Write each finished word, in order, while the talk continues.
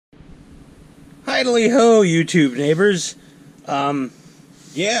Idly ho, YouTube neighbors.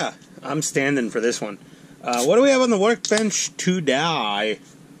 Yeah, I'm standing for this one. What do we have on the workbench today?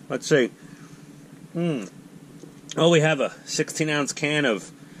 Let's see. Oh, we have a 16-ounce can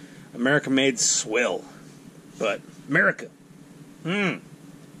of American-made swill. But, America. Oh,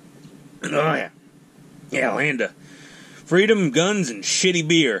 yeah. Yeah, land of freedom, guns, and shitty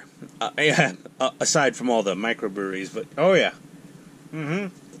beer. Yeah, aside from all the microbreweries, but, oh, yeah.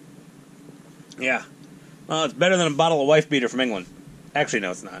 Yeah. Well, it's better than a bottle of wife beater from England. Actually,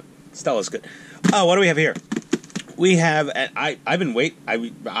 no, it's not. Stella's good. Oh, what do we have here? We have,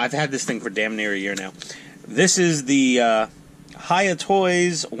 I've had this thing for damn near a year now. This is the HIYA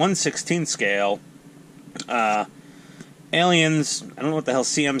Toys 1/16 scale. Aliens, I don't know what the hell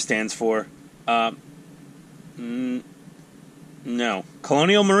CM stands for. No.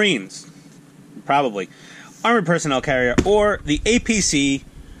 Colonial Marines. Probably. Armored Personnel Carrier, or the APC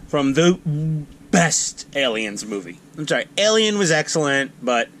from the best Aliens movie. I'm sorry, Alien was excellent,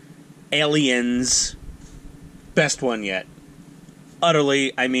 but Aliens, best one yet.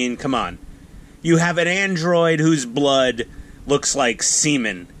 Utterly, I mean, come on. You have an android whose blood looks like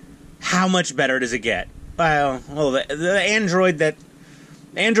semen. How much better does it get? Well, the android that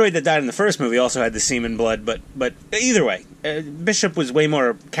died in the first movie also had the semen blood, but either way, Bishop was way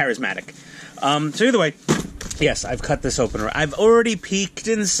more charismatic. So either way, yes, I've cut this open. I've already peeked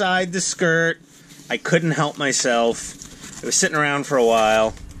inside the skirt. I couldn't help myself. It was sitting around for a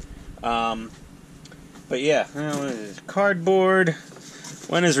while. But yeah, cardboard.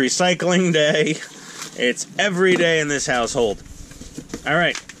 When is recycling day? It's every day in this household. All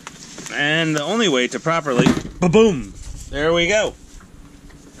right. And the only way to properly... Ba-boom! There we go.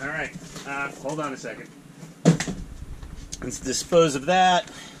 All right. Hold on a second. Let's dispose of that.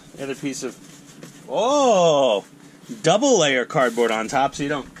 The other piece of... Oh! Double layer cardboard on top so you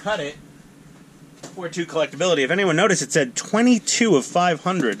don't cut it. 4-2 collectability. If anyone noticed, it said 22 of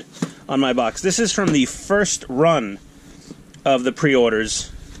 500 on my box. This is from the first run of the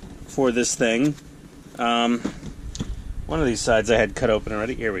pre-orders for this thing. One of these sides I had cut open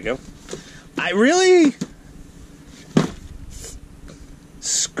already. Here we go. I really...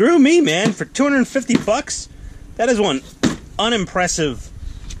 Screw me, man. For 250 bucks? That is one unimpressive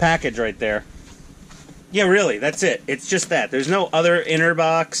package right there. Yeah, really. That's it. It's just that. There's no other inner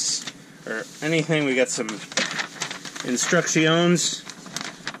box or anything. We got some instructions.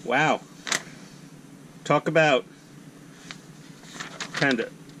 Wow. Talk about kind of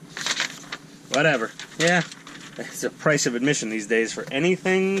whatever. Yeah. It's the price of admission these days for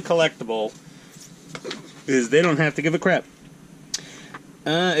anything collectible, is they don't have to give a crap.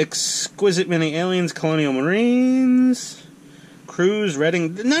 Exquisite Mini Aliens, Colonial Marines, Cruz,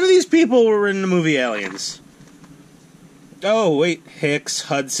 Redding. None of these people were in the movie Aliens. Oh, wait. Hicks,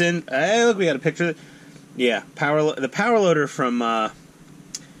 Hudson. Hey, look, we got a picture of it. Yeah, the power loader from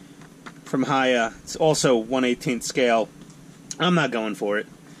HIYA. It's also 1/18 scale. I'm not going for it.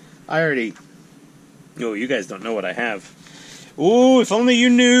 I already... Oh, you guys don't know what I have. Ooh, if only you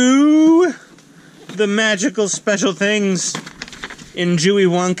knew the magical special things in Dewey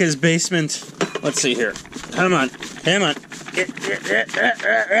Wonka's basement. Let's see here. Come on. Come on.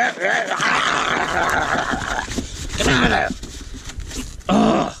 Come on.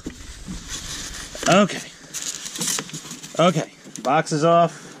 Oh. Okay. Okay. Box is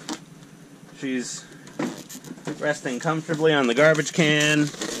off. She's resting comfortably on the garbage can.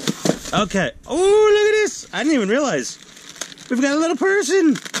 Okay. Oh, look at this. I didn't even realize. We've got a little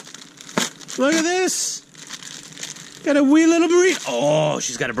person. Look at this. Got a wee little Marine. Oh,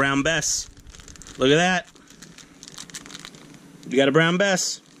 she's got a brown Bess. Look at that. You got a brown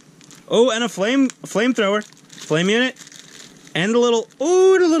Bess. Oh, and a flamethrower. Flame unit. And a little...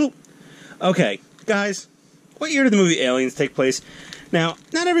 Oh, and a little... Okay, guys. What year did the movie Aliens take place? Now,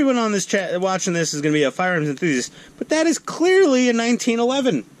 not everyone on this chat watching this is going to be a firearms enthusiast, but that is clearly a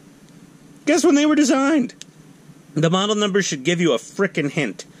 1911. Guess when they were designed? The model number should give you a frickin'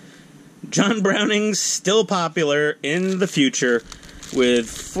 hint. John Browning's still popular in the future with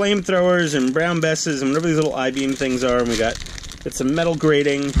flamethrowers and brown Besses and whatever these little I-beam things are. And we got some metal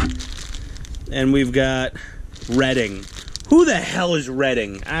grating. And we've got Redding. Who the hell is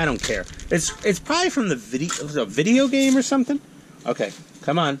Redding? I don't care. It's probably from the video game or something. Okay,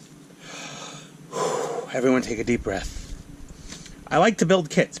 come on. Everyone take a deep breath. I like to build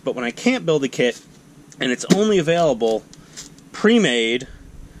kits, but when I can't build a kit and it's only available pre-made,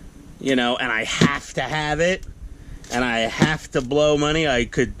 you know, and I have to have it, and I have to blow money, I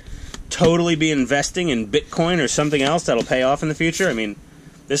could totally be investing in Bitcoin or something else that'll pay off in the future. I mean,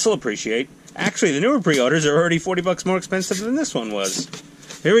 this will appreciate. Actually, the newer pre-orders are already $40 more expensive than this one was.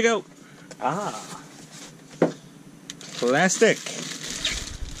 Here we go. Ah. Plastic.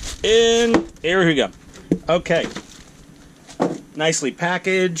 And here we go. Okay. Nicely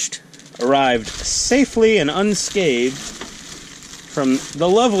packaged. Arrived safely and unscathed from the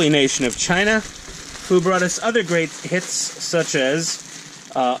lovely nation of China, who brought us other great hits such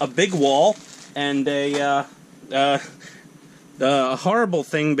as a big wall and a horrible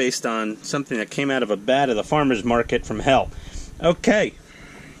thing based on something that came out of a bat at the farmer's market from hell. Okay.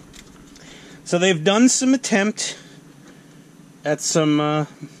 So they've done some attempt at some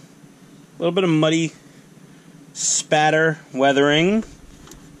little bit of muddy spatter weathering.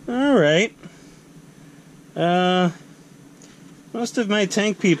 Alright. Most of my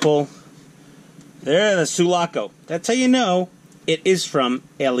tank people, they're the Sulaco. That's how you know it is from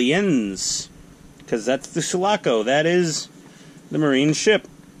Aliens. Because that's the Sulaco. That is the Marine ship.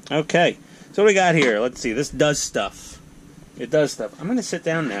 Okay. So what do we got here? Let's see. This does stuff. It does stuff. I'm going to sit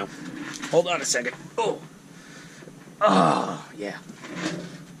down now. Hold on a second. Oh. Oh, yeah.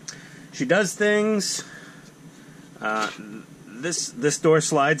 She does things. This door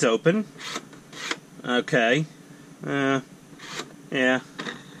slides open. Okay. Yeah.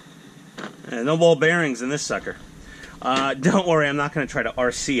 No ball bearings in this sucker. Don't worry, I'm not going to try to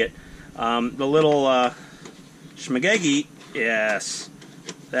RC it. The little schmagegi, yes.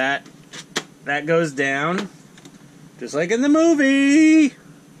 That goes down. Just like in the movie.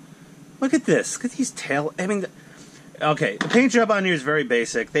 Look at this. Look at these tail... I mean... Okay, the paint job on here is very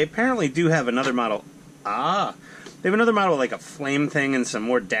basic. They apparently do have another model. Ah, they have another model with like a flame thing and some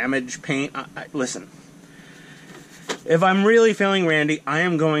more damage paint. Listen, if I'm really feeling randy, I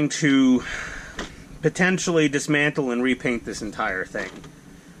am going to potentially dismantle and repaint this entire thing.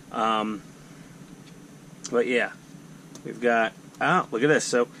 But yeah, we've got... Oh, look at this.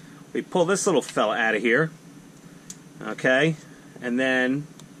 So we pull this little fella out of here. Okay, and then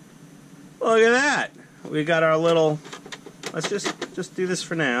look at that. We got our little... Let's just do this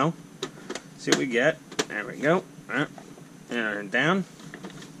for now. See what we get. There we go. And down.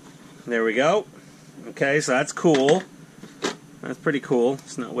 There we go. Okay, so that's cool. That's pretty cool.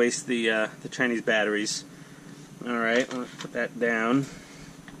 Let's not waste the Chinese batteries. All right, let's put that down.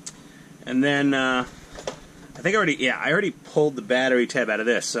 And then I think I already pulled the battery tab out of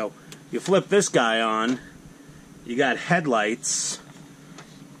this. So you flip this guy on. You got headlights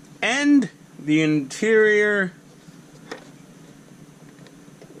and the interior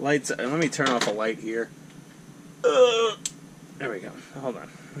lights. Let me turn off a light here. There we go. Hold on.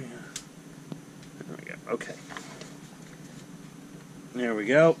 There we go. Okay. There we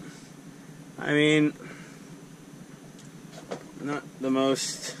go. I mean, not the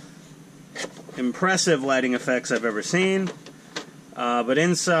most impressive lighting effects I've ever seen. But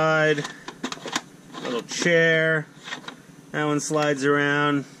inside, little chair. That one slides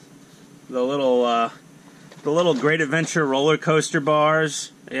around. The little Great Adventure roller coaster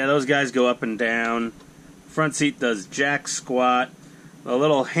bars. Yeah, those guys go up and down. Front seat does jack squat. The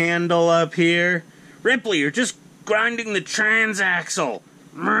little handle up here. Ripley, you're just grinding the transaxle.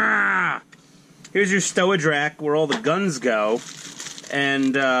 Here's your stowage rack where all the guns go.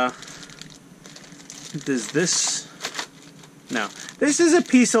 And does this... No. This is a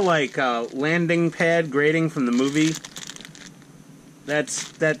piece of like landing pad grating from the movie. That's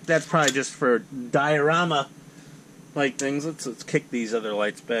probably just for diorama like things. Let's kick these other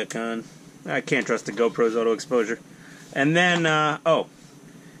lights back on. I can't trust the GoPro's auto exposure. And then oh,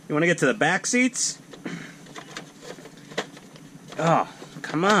 you want to get to the back seats? Oh,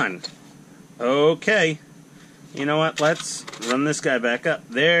 come on. Okay. You know what? Let's run this guy back up.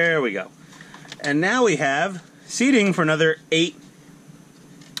 There we go. And now we have seating for another 8.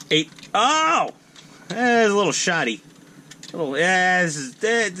 Oh! It's a little shoddy. Yeah,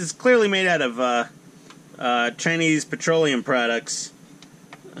 this is clearly made out of Chinese petroleum products.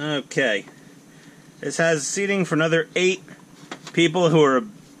 Okay. This has seating for another 8 people who are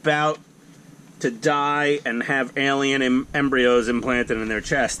about to die and have alien embryos implanted in their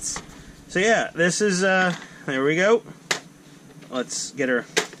chests. So yeah, this is, there we go. Let's get her.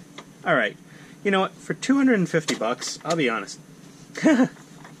 Alright. You know what? For $250, I'll be honest.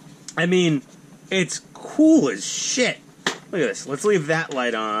 I mean, it's cool as shit. Look at this. Let's leave that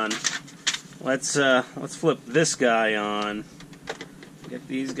light on. Let's flip this guy on. Get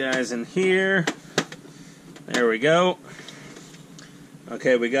these guys in here. There we go.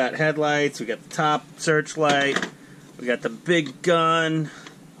 Okay, we got headlights. We got the top searchlight. We got the big gun.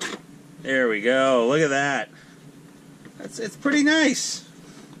 There we go. Look at that. It's pretty nice.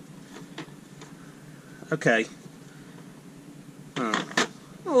 Okay. I'm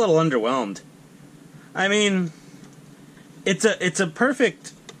a little underwhelmed. I mean, it's a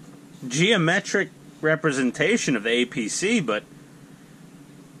perfect geometric representation of the APC, but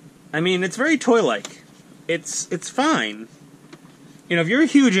I mean, it's very toy-like. It's fine. You know, if you're a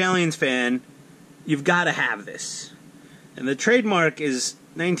huge Aliens fan, you've got to have this. And the trademark is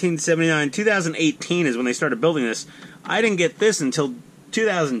 1979. 2018 is when they started building this. I didn't get this until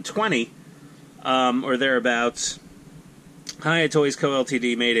 2020, or thereabouts. HIYA Toys Co.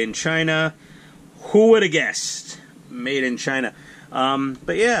 Ltd. Made in China. Who would have guessed? Made in China.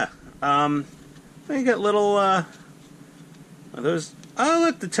 But yeah, they got little, are those, oh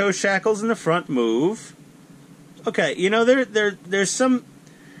look, the toe shackles in the front move. Okay, you know, there are some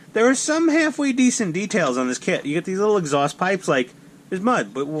halfway decent details on this kit. You get these little exhaust pipes, like, there's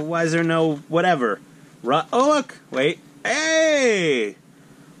mud, but why is there no whatever? Oh look, wait, hey!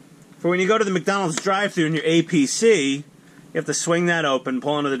 For when you go to the McDonald's drive-thru in your APC, you have to swing that open,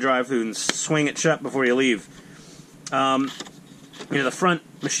 pull into the drive-thru, and swing it shut before you leave. You know, the front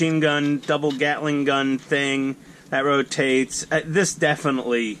machine gun, double Gatling gun thing, that rotates. This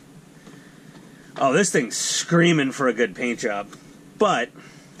definitely... Oh, this thing's screaming for a good paint job. But,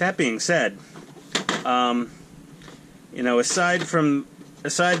 that being said, you know, aside from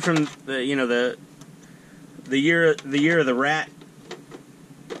the, you know, the year of the rat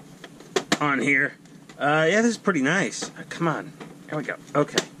on here, yeah, this is pretty nice. Come on. There we go.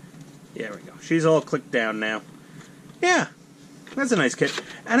 Okay. Yeah, there we go. She's all clicked down now. Yeah. That's a nice kit.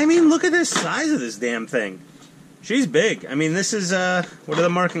 And I mean, look at the size of this damn thing. She's big. I mean, this is, what are the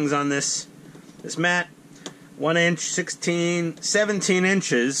markings on this? This mat, 1 inch, 16, 17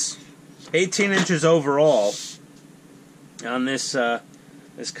 inches, 18 inches overall on this,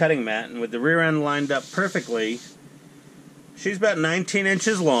 this cutting mat. And with the rear end lined up perfectly, she's about 19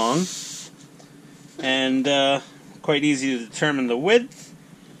 inches long. And, quite easy to determine the width.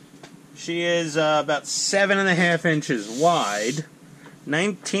 She is about 7.5 inches wide,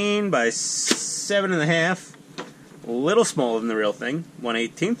 19 by 7.5, a little smaller than the real thing,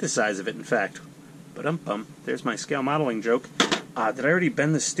 1/18 the size of it, in fact. Ba-dum-bum. There's my scale modeling joke. Did I already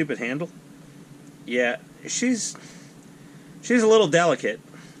bend this stupid handle? Yeah, she's a little delicate.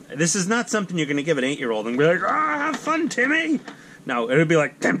 This is not something you're going to give an 8-year-old and be like, have fun, Timmy! No, it would be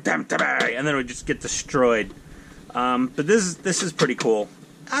like, Tim, and then it would just get destroyed. But this is pretty cool.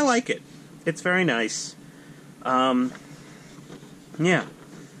 I like it. It's very nice. Yeah.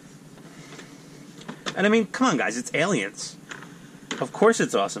 And I mean, come on, guys, it's Aliens. Of course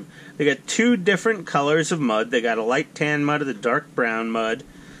it's awesome. They got 2 different colors of mud. They got a light tan mud and a dark brown mud.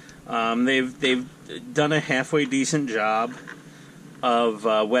 They've done a halfway decent job of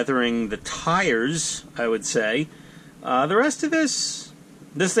weathering the tires, I would say. The rest of this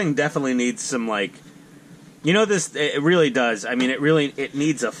thing definitely needs some, like, you know, it really does. I mean, it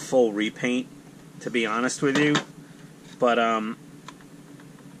needs a full repaint, to be honest with you. But, I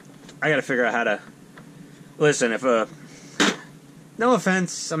gotta figure out how to, listen, no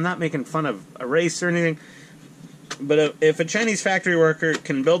offense, I'm not making fun of a race or anything, but if a Chinese factory worker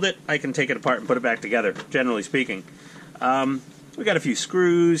can build it, I can take it apart and put it back together, generally speaking. We got a few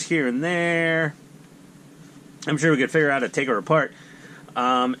screws here and there. I'm sure we could figure out how to take her apart.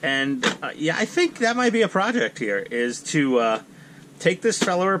 Yeah, I think that might be a project here, is to take this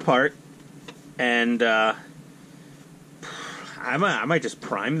fella apart, and I might just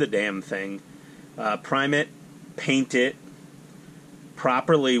prime the damn thing. Prime it, paint it,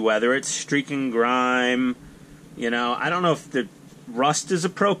 properly weather it, streaking grime. You know, I don't know if the rust is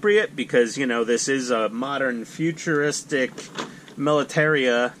appropriate, because, you know, this is a modern futuristic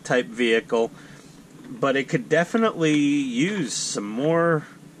militaria type vehicle. But it could definitely use some more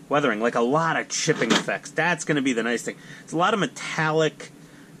weathering, like a lot of chipping effects. That's going to be the nice thing. It's a lot of metallic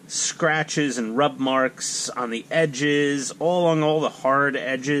scratches and rub marks on the edges, all along all the hard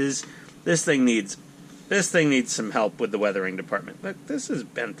edges. This thing needs some help with the weathering department. Look, this is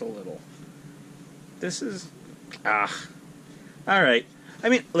bent a little. This is... Alright. I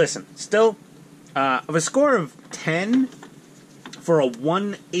mean, listen, still, of a score of 10... for a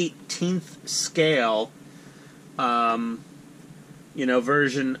 1/18th scale, you know,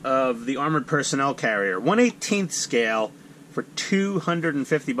 version of the Armored Personnel Carrier. 1/18th scale for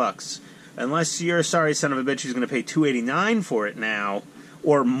 $250. Unless you're a sorry son of a bitch who's going to pay $289 for it now,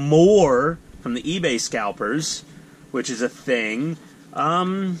 or more from the eBay scalpers, which is a thing.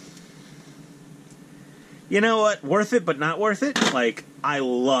 You know what? Worth it, but not worth it? Like, I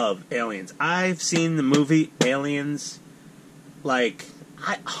love Aliens. I've seen the movie Aliens, like,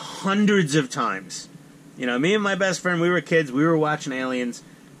 hundreds of times. You know, me and my best friend, we were kids, we were watching Aliens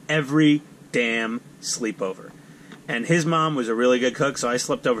every damn sleepover. And his mom was a really good cook, so I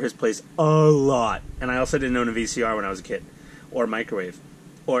slept over his place a lot. And I also didn't own a VCR when I was a kid. Or a microwave.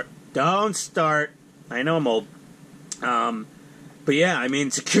 Or Don't start. I know I'm old. But yeah, I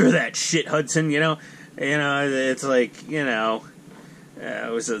mean, secure that shit, Hudson. You know, it's like, it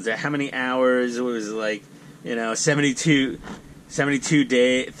was how many hours? It was like, 72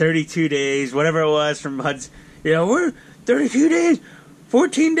 days, 32 days, whatever it was from Hudson. We're 32 days,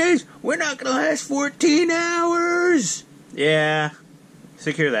 14 days. We're not gonna last 14 hours. Yeah,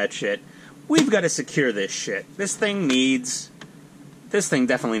 secure that shit. We've got to secure this shit. This thing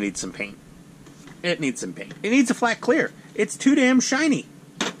definitely needs some paint. It needs some paint. It needs a flat clear. It's too damn shiny.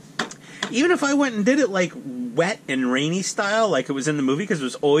 Even if I went and did it like wet and rainy style, like it was in the movie, because it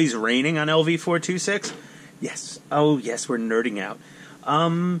was always raining on LV426. Yes. Oh, yes, we're nerding out.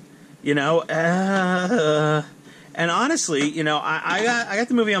 And honestly, I got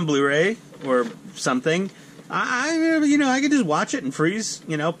the movie on Blu-ray or something. I could just watch it and freeze,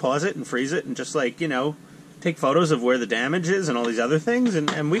 pause it and freeze it and just like, take photos of where the damage is and all these other things,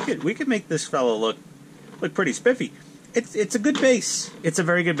 and we could make this fellow look pretty spiffy. It's a good base. It's a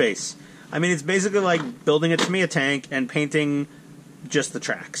very good base. I mean, it's basically like building a Tamiya tank and painting just the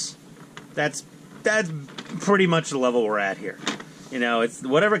tracks. That's pretty much the level we're at here. It's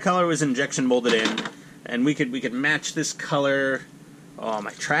whatever color was injection molded in, and we could match this color. Oh,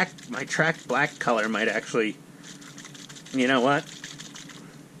 my track black color might actually. You know what?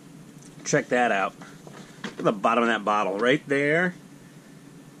 Check that out. Look at the bottom of that bottle right there.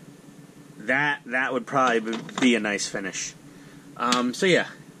 That would probably be a nice finish. So yeah,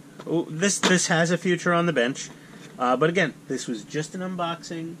 this has a future on the bench. But again, this was just an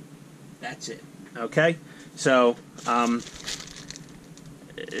unboxing. That's it. Okay. So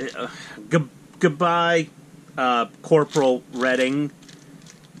goodbye, Corporal Redding,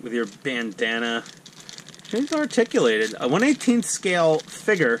 with your bandana. It's articulated. A 1/18th scale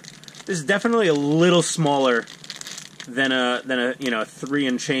figure. This is definitely a little smaller than a 3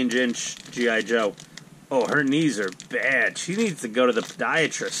 and change inch G.I. Joe. Oh, her knees are bad. She needs to go to the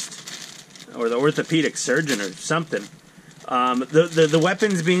podiatrist or the orthopedic surgeon or something. The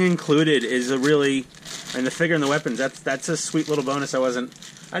weapons being included is a really, and the figure and the weapons, that's a sweet little bonus I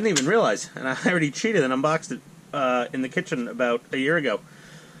didn't even realize, and I already cheated and unboxed it in the kitchen about a year ago.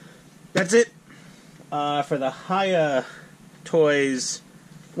 That's it for the HIYA Toys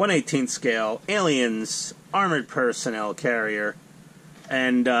 1/18th scale Aliens Armored Personnel Carrier.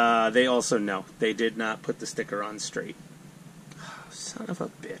 And they also know they did not put the sticker on straight. Oh, son of a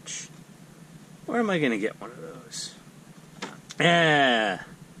bitch. Where am I going to get one of those?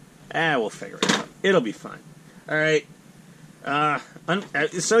 We'll figure it out. It'll be fine. Alright.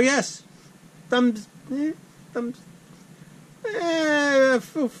 So yes. Thumbs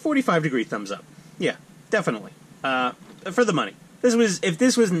 45-degree thumbs up. Yeah, definitely. For the money. If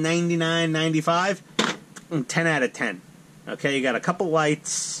this was $99.95, 10 out of 10. Okay, you got a couple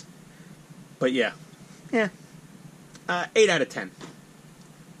lights, but yeah, 8 out of 10.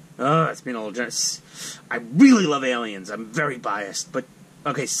 Oh, it's been a little generous. I really love Aliens. I'm very biased, but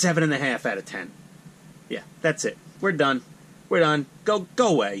okay, 7.5 out of 10. Yeah, that's it. We're done. Go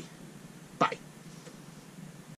away.